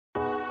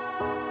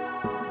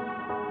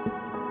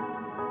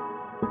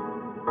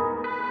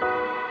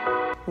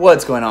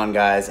What's going on,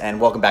 guys,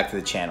 and welcome back to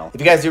the channel. If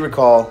you guys do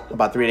recall,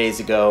 about 3 days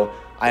ago,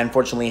 I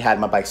unfortunately had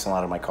my bike stolen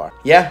out of my car.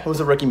 Yeah, it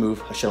was a rookie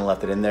move. I shouldn't have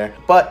left it in there,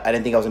 but I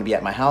didn't think I was gonna be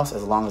at my house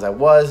as long as I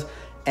was,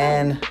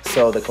 and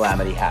so the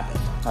calamity happened.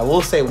 I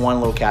will say one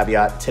little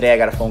caveat. Today I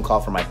got a phone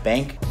call from my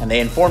bank, and they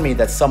informed me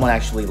that someone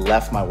actually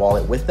left my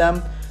wallet with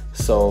them.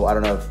 So I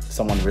don't know if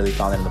someone really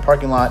found it in the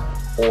parking lot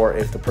or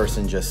if the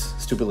person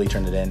just stupidly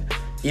turned it in.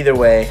 Either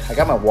way, I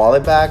got my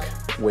wallet back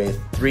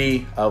with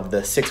 3 of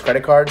the 6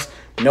 credit cards.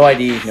 No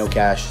ID, no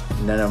cash,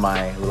 none of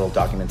my little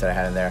documents that I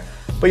had in there.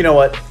 But you know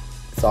what?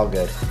 It's all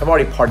good. I've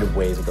already parted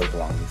ways with those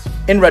belongings.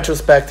 In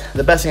retrospect,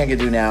 the best thing I can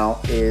do now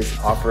is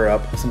offer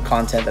up some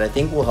content that I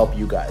think will help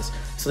you guys.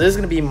 So this is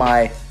gonna be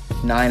my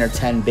 9 or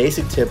 10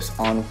 basic tips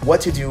on what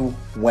to do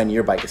when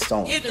your bike is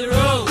stolen. Hit the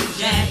road,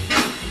 Jack.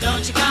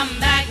 Don't you come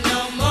back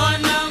no more,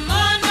 no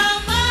more, no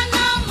more,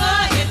 no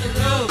more. Hit the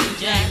road,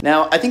 Jack.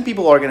 Now, I think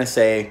people are gonna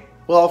say,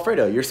 well,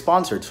 Alfredo, you're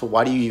sponsored, so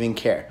why do you even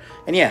care?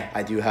 And yeah,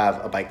 I do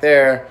have a bike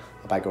there,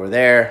 a bike over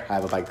there, I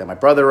have a bike that my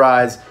brother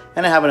rides,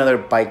 and I have another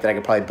bike that I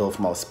could probably build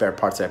from all the spare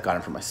parts that I've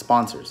gotten from my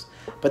sponsors.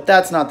 But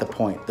that's not the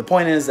point. The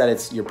point is that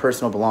it's your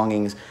personal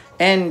belongings,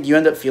 and you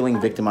end up feeling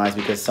victimized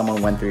because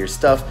someone went through your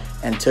stuff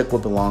and took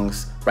what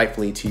belongs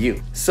rightfully to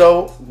you.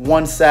 So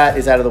once that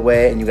is out of the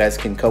way and you guys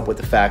can cope with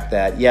the fact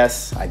that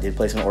yes, I did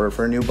place an order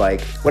for a new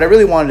bike, what I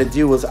really wanted to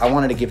do was I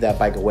wanted to give that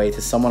bike away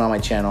to someone on my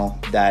channel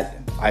that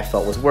I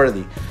felt was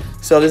worthy.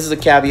 So this is a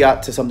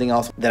caveat to something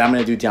else that I'm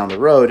gonna do down the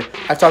road.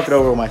 I've talked it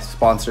over with my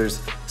sponsors,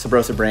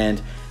 Sabrosa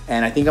brand,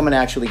 and I think I'm gonna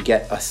actually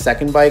get a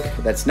second bike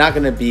that's not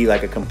gonna be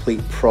like a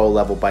complete pro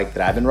level bike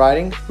that I've been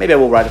riding. Maybe I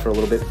will ride it for a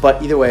little bit,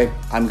 but either way,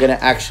 I'm gonna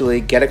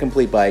actually get a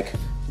complete bike,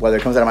 whether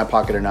it comes out of my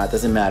pocket or not,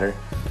 doesn't matter.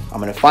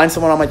 I'm gonna find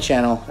someone on my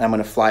channel and I'm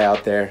gonna fly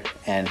out there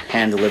and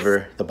hand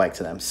deliver the bike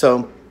to them.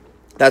 So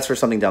that's for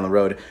something down the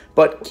road,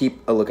 but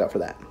keep a lookout for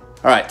that.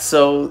 All right,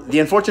 so the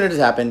unfortunate has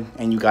happened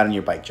and you got in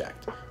your bike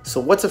jacked. So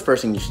what's the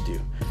first thing you should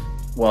do?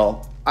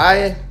 Well,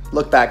 I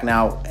look back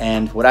now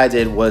and what I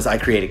did was I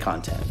created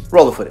content.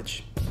 Roll the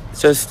footage.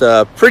 It's just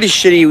a pretty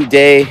shitty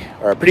day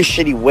or a pretty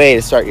shitty way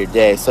to start your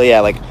day. So yeah,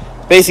 like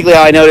basically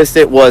how I noticed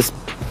it was,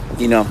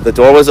 you know, the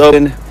door was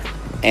open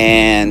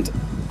and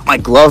my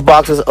glove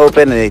box was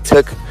open and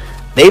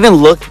they even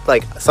looked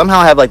like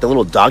somehow have like the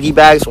little doggy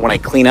bags for when I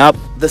clean up.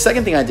 The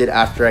second thing I did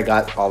after I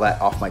got all that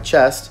off my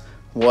chest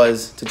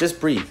was to just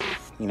breathe,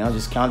 you know,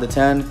 just count to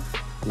 10,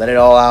 let it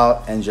all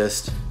out and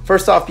just,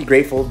 first off, be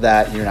grateful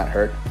that you're not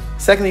hurt.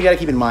 Secondly, you gotta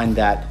keep in mind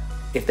that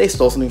if they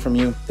stole something from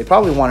you, they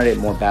probably wanted it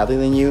more badly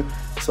than you,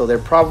 so they're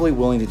probably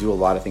willing to do a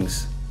lot of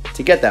things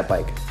to get that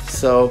bike.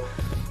 So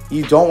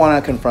you don't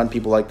wanna confront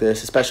people like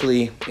this,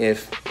 especially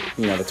if,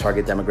 you know, the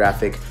target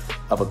demographic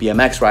of a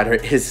BMX rider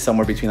is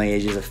somewhere between the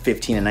ages of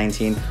 15 and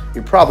 19.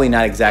 You're probably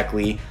not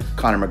exactly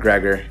Conor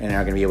McGregor and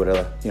are gonna be able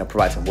to, you know,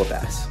 provide some whoop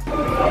ass.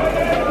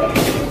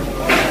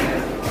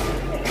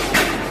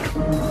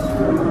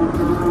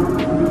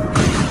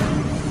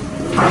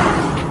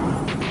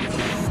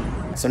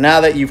 So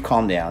now that you've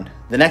calmed down,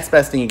 the next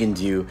best thing you can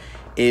do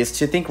is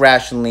to think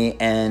rationally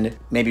and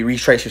maybe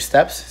retrace your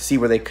steps, see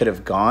where they could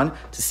have gone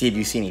to see if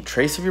you see any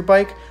trace of your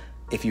bike.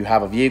 If you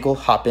have a vehicle,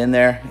 hop in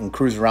there and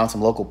cruise around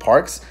some local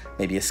parks,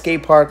 maybe a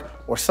skate park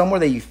or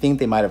somewhere that you think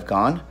they might have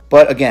gone.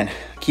 But again,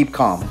 keep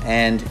calm.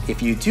 And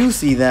if you do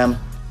see them,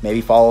 maybe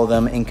follow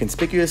them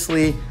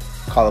inconspicuously,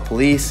 call the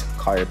police,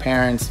 call your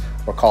parents,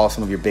 or call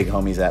some of your big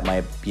homies that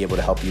might be able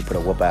to help you put a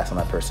whoop ass on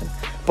that person.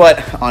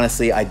 But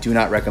honestly, I do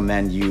not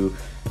recommend you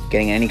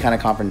getting any kind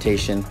of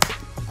confrontation.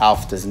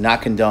 Alf does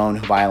not condone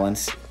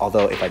violence,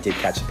 although if I did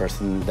catch the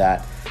person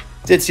that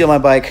did steal my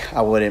bike,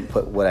 I wouldn't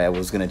put what I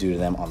was gonna do to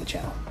them on the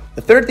channel.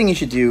 The third thing you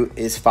should do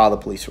is file a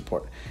police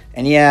report.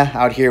 And yeah,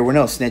 out here we're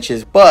no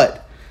snitches,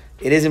 but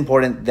it is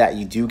important that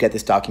you do get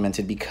this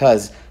documented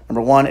because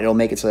number one, it'll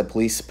make it so that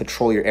police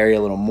patrol your area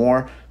a little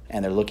more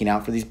and they're looking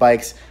out for these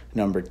bikes.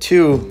 Number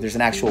two, there's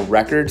an actual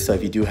record. So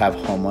if you do have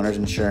homeowner's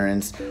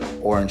insurance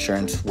or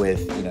insurance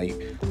with, you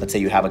know, let's say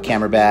you have a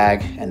camera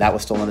bag and that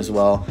was stolen as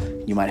well,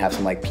 you might have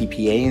some like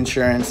PPA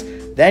insurance,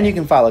 then you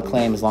can file a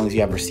claim as long as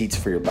you have receipts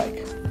for your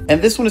bike.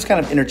 And this one is kind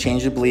of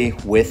interchangeably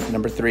with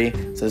number 3.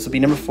 So this will be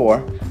number 4,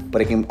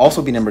 but it can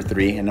also be number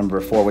 3, and number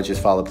 4, which is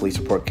file a police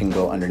report, can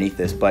go underneath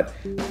this. But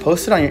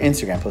post it on your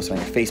Instagram, post it on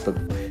your Facebook,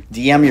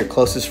 DM your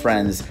closest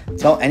friends,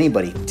 tell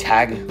anybody,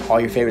 tag all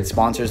your favorite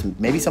sponsors.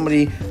 Maybe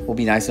somebody will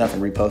be nice enough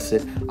and repost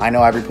it. I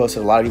know I've reposted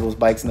a lot of people's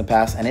bikes in the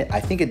past, and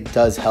I think it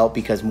does help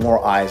because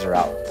more eyes are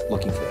out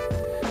looking for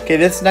it. Okay,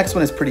 this next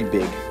one is pretty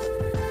big.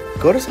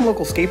 Go to some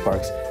local skate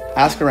parks,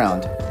 ask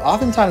around.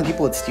 Oftentimes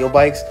people that steal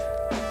bikes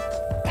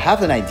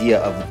have an idea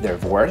of their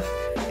worth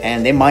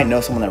and they might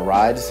know someone that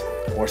rides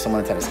or someone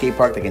that's at a skate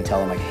park that can tell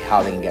them like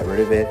how they can get rid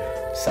of it,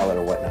 sell it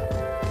or whatnot.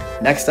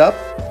 Next up,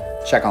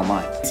 check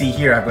online. See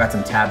here I've got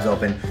some tabs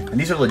open and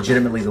these are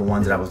legitimately the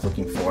ones that I was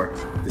looking for.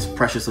 This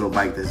precious little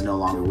bike that is no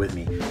longer with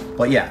me.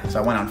 But yeah,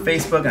 so I went on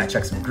Facebook and I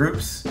checked some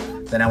groups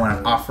Then I went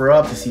on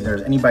OfferUp to see if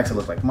there's any bikes that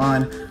look like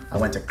mine. I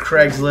went to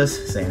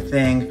Craigslist, same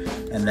thing.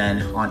 And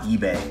then on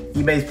eBay.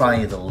 eBay is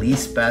probably the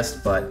least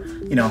best, but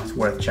you know, it's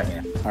worth checking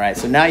out. All right,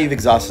 so now you've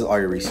exhausted all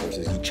your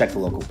resources. You checked the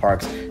local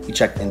parks, you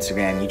checked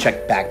Instagram, you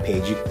checked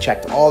Backpage, you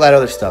checked all that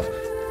other stuff,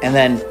 and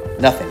then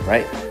nothing,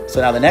 right?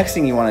 So now the next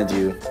thing you wanna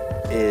do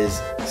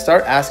is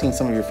start asking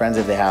some of your friends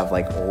if they have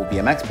like old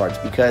BMX parts,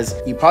 because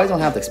you probably don't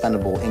have the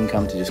expendable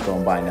income to just go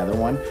and buy another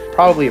one.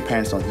 Probably your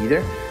parents don't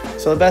either.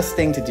 So the best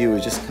thing to do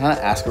is just kind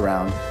of ask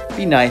around,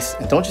 be nice,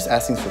 and don't just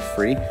ask things for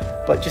free,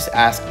 but just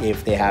ask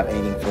if they have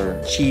anything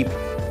for cheap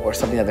or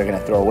something that they're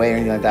gonna throw away or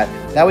anything like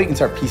that. That way you can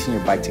start piecing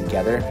your bike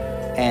together,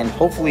 and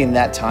hopefully in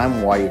that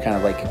time, while you're kind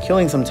of like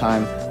killing some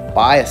time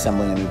by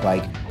assembling a new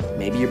bike,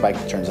 maybe your bike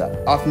turns out.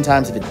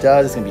 Oftentimes, if it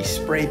does, it's gonna be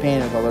spray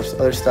painted with all this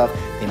other stuff.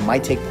 They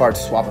might take parts,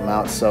 swap them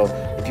out. So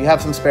if you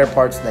have some spare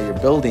parts that you're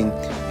building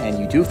and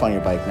you do find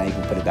your bike, now you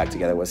can put it back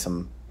together with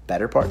some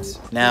better parts.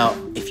 Now,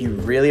 if you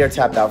really are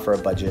tapped out for a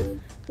budget,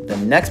 the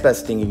next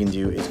best thing you can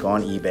do is go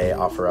on eBay,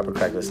 OfferUp, or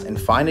Craigslist and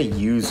find a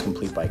used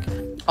complete bike.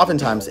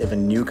 Oftentimes, if a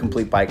new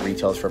complete bike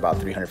retails for about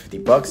 350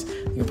 bucks,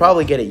 you can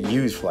probably get it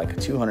used for like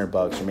 200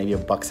 bucks or maybe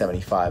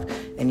 $175.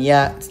 And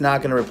yeah, it's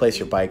not gonna replace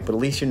your bike, but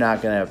at least you're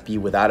not gonna be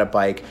without a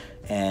bike,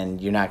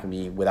 and you're not gonna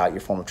be without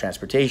your form of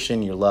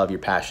transportation, your love, your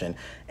passion,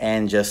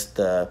 and just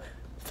the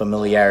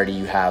familiarity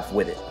you have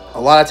with it. A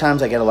lot of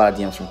times I get a lot of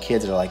DMs from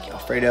kids that are like,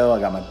 Alfredo, I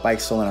got my bike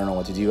stolen, I don't know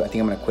what to do. I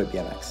think I'm gonna quit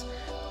BMX.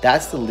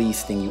 That's the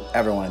least thing you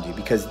ever wanna do,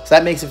 because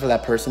that makes it for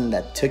that person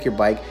that took your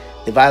bike.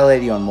 They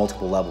violated you on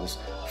multiple levels.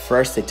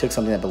 First, they took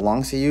something that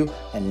belongs to you,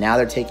 and now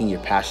they're taking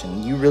your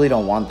passion. You really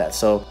don't want that.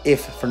 So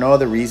if for no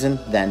other reason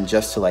than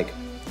just to like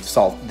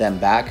salt them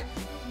back,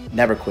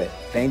 never quit.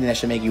 If anything, that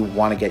should make you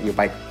wanna get your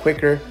bike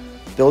quicker,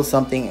 build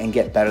something and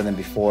get better than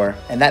before.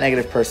 And that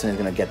negative person is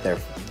gonna get their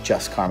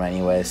just karma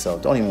anyway, so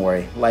don't even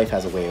worry. Life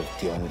has a way of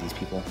dealing with these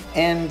people.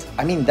 And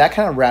I mean, that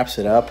kind of wraps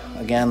it up.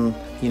 Again,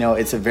 you know,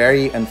 it's a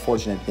very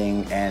unfortunate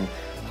thing, and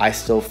I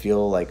still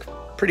feel like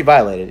pretty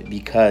violated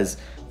because,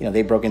 you know,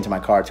 they broke into my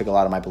car, took a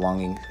lot of my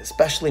belongings,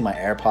 especially my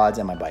AirPods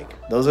and my bike.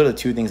 Those are the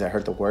two things that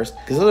hurt the worst,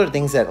 because those are the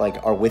things that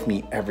like are with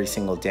me every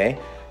single day.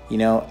 You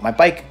know, my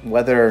bike,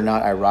 whether or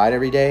not I ride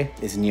every day,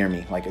 is near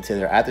me. Like, it's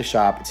either at the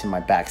shop, it's in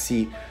my back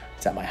seat,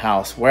 it's at my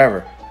house,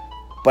 wherever.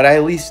 But I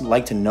at least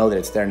like to know that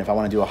it's there, and if I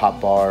want to do a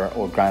hot bar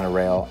or grind a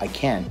rail, I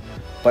can.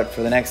 But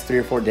for the next 3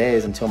 or 4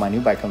 days until my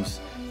new bike comes,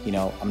 you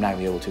know, I'm not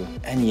gonna be able to.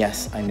 And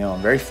yes, I know,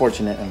 I'm very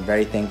fortunate and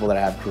very thankful that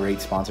I have great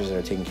sponsors that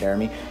are taking care of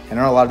me. And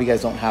I know a lot of you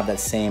guys don't have that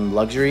same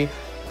luxury,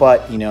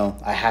 but you know,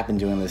 I have been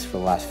doing this for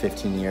the last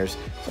 15 years.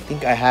 So I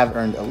think I have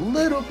earned a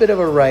little bit of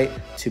a right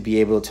to be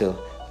able to,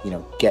 you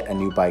know, get a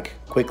new bike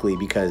quickly,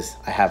 because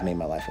I have made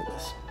my life with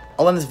this.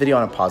 I'll end this video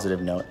on a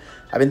positive note.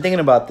 I've been thinking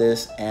about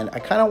this, and I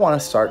kind of want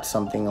to start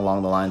something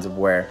along the lines of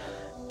where,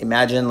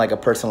 imagine like a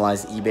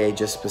personalized eBay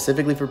just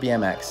specifically for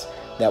BMX,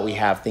 that we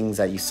have things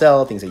that you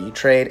sell, things that you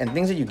trade, and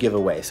things that you give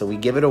away. So we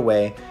give it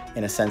away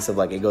in a sense of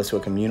like it goes to a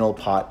communal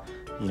pot.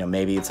 You know,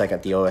 maybe it's like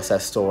at the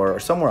OSS store or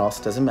somewhere else,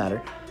 doesn't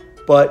matter.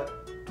 But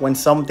when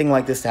something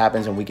like this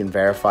happens and we can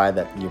verify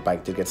that your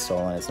bike did get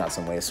stolen, it's not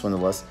some way to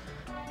swindle us,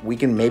 we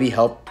can maybe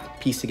help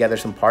piece together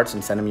some parts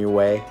and send them your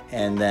way.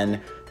 And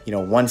then, you know,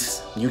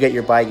 once you get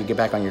your bike, you get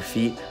back on your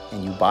feet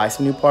and you buy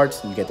some new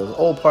parts, you get those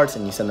old parts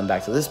and you send them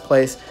back to this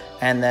place.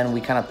 And then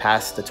we kind of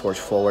pass the torch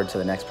forward to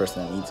the next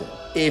person that needs it.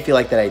 If you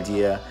like that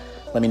idea,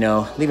 let me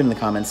know. Leave it in the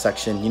comments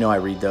section. You know I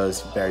read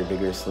those very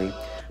vigorously.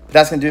 But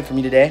that's gonna do it for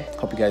me today.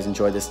 Hope you guys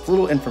enjoyed this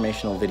little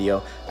informational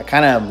video. I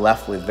kind of am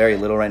left with very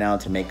little right now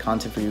to make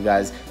content for you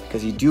guys,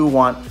 because you do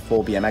want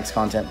full BMX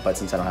content, but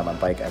since I don't have my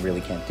bike, I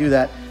really can't do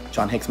that.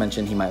 John Hicks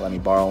mentioned he might let me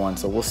borrow one,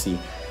 so we'll see.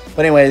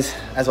 But anyways,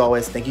 as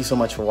always, thank you so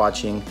much for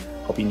watching.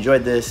 Hope you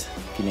enjoyed this.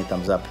 Give me a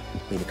thumbs up,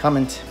 leave a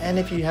comment, and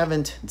if you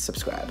haven't,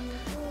 subscribe.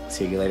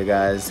 See you later,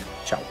 guys.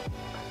 Ciao.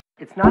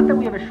 It's not that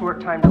we have a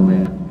short time to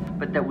live,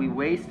 but that we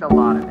waste a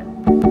lot of it.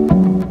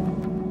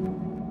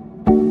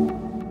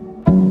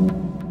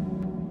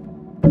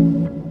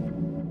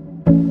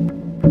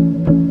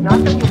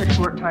 Not that we have a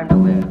short time to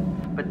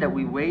live, but that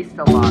we waste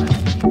a lot of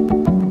it.